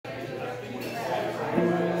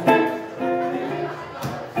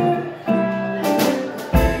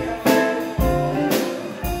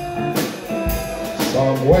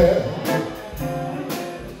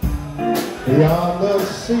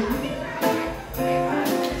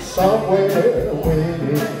somewhere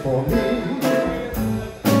waiting for me.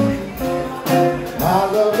 My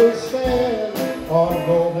lover stands on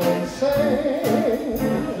golden sand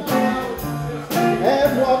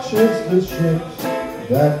and watches the ships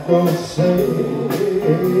that go sailing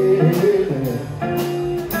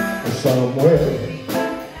somewhere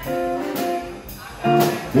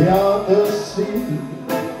beyond the sea.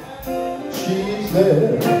 She's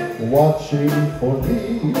there watching for me.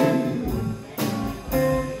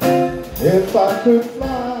 If I could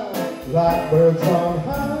fly like birds on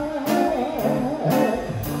high,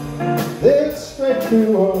 then straight to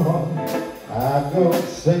her arms I'd go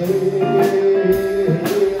sailing.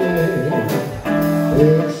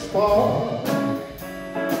 It's far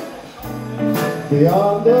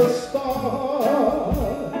beyond the stars,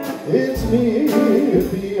 it's near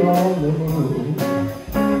beyond the moon.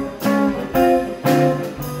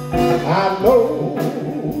 I know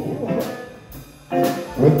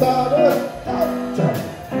without a doubt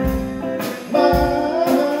my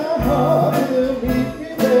heart will meet me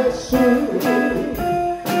there soon.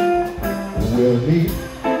 We'll meet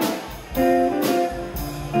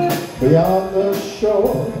beyond the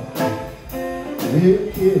shore, we'll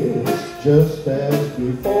kiss just as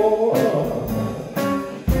before.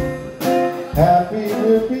 Happy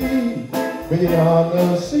we'll be beyond the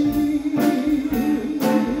sea,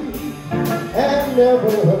 and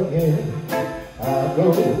never again I'll go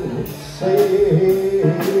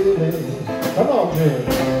sailing. Come on, Jim.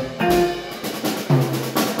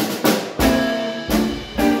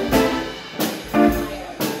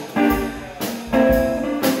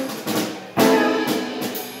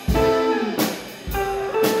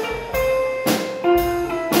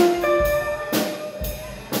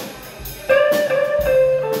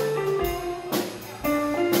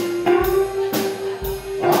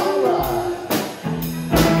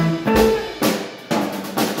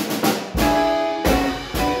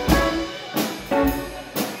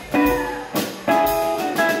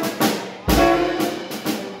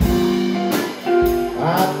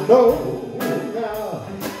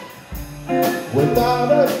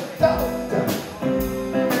 Without a doubt,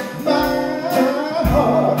 my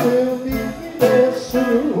heart will meet me there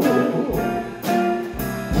soon.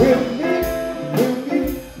 We'll meet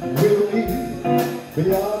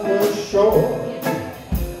beyond the shore.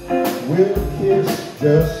 We'll kiss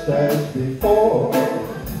just as before.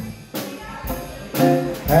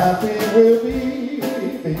 Happy we'll be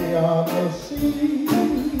beyond the sea,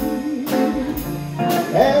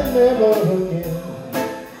 and never again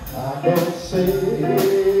I go sailing.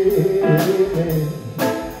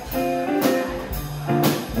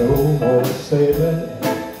 No more sailing,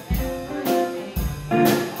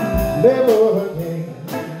 never again.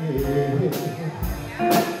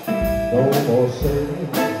 No more sailing.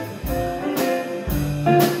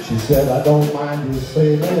 She said, I don't mind you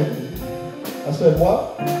sailing. I said, what?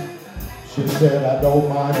 She said, I don't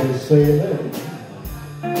mind you sailing,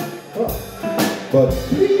 but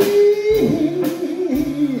please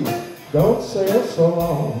don't sail so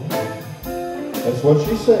long. That's what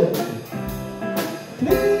she said.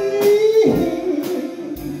 Please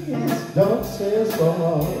don't sail so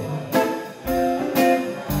long.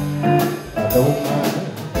 I don't mind.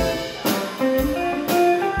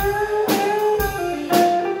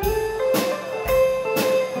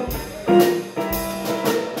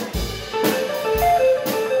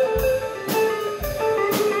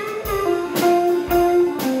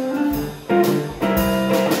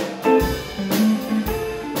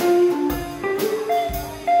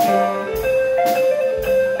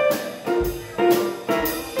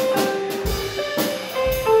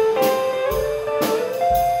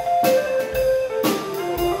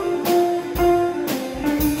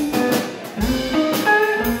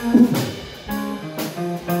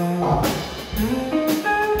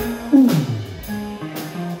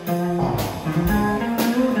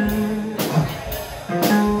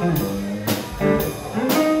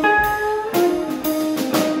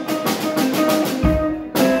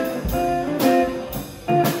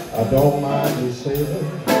 I don't mind you sailing.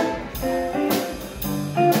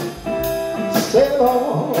 Sail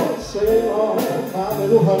on, my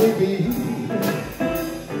little honeybee.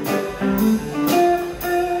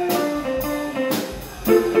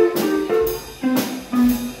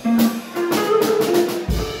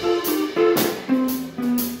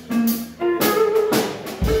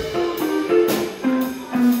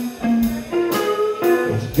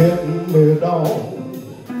 It's getting late on.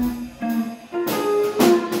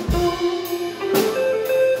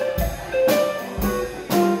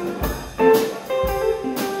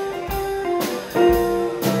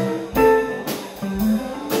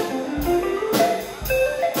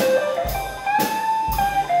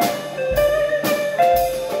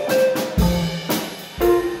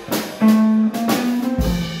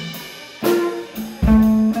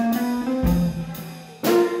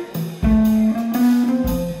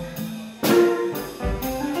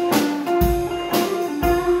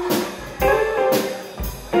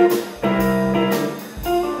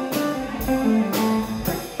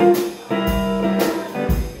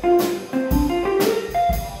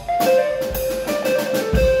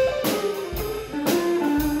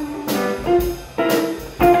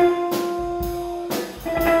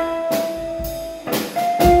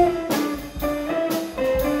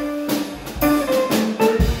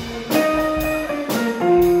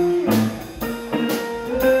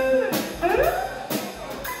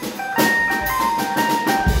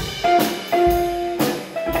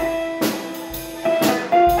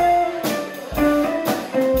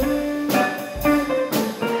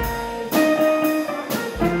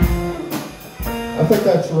 I think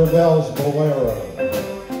that's Ravel's Bolero.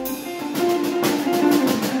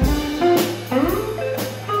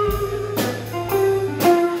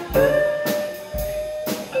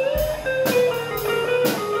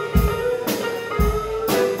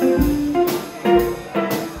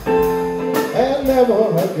 And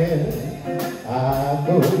never again I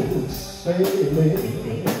go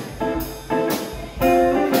sailing.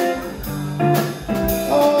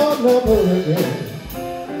 Oh, never again.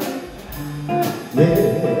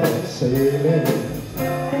 Yeah, sailing.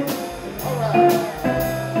 All right.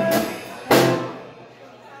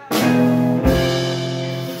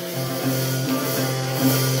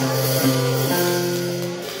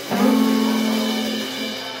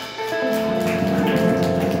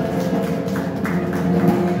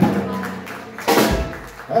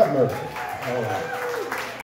 Have mercy. All right.